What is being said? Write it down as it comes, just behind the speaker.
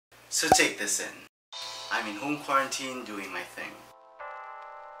So take this in. I'm in home quarantine doing my thing.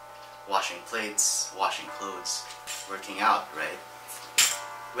 Washing plates, washing clothes, working out, right?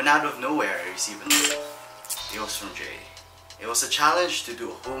 When out of nowhere I received a note. It was from Jay. It was a challenge to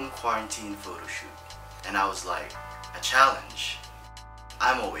do a home quarantine photo shoot. And I was like, a challenge?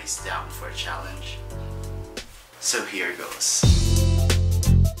 I'm always down for a challenge. So here goes.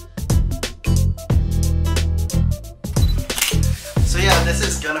 So yeah, this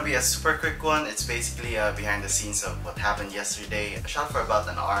is gonna be a super quick one. It's basically behind the scenes of what happened yesterday. I shot for about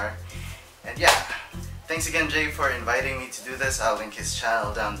an hour. And yeah, thanks again Jay for inviting me to do this. I'll link his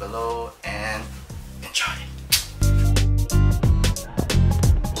channel down below and enjoy.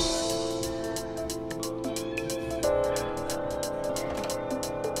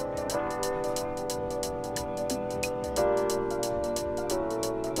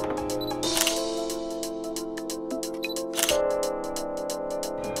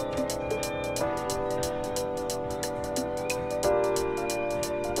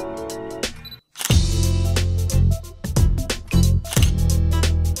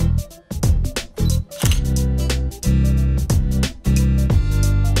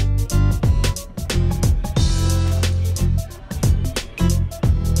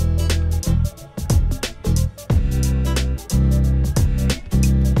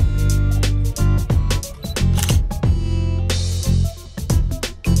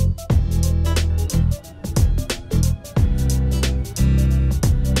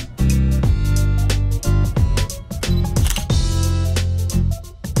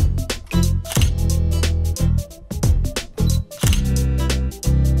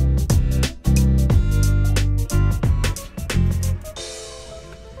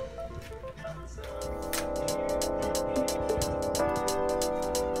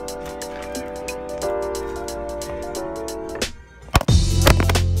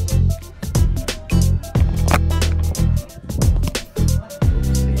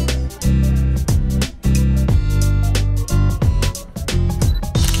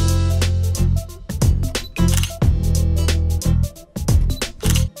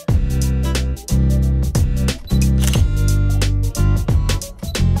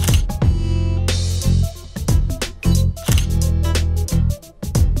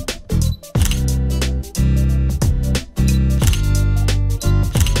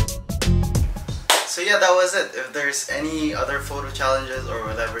 So yeah, that was it. If there's any other photo challenges or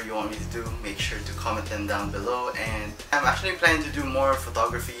whatever you want me to do, make sure to comment them down below. And I'm actually planning to do more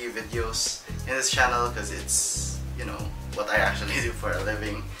photography videos in this channel because it's, you know, what I actually do for a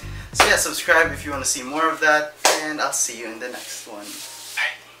living. So yeah, subscribe if you want to see more of that, and I'll see you in the next one.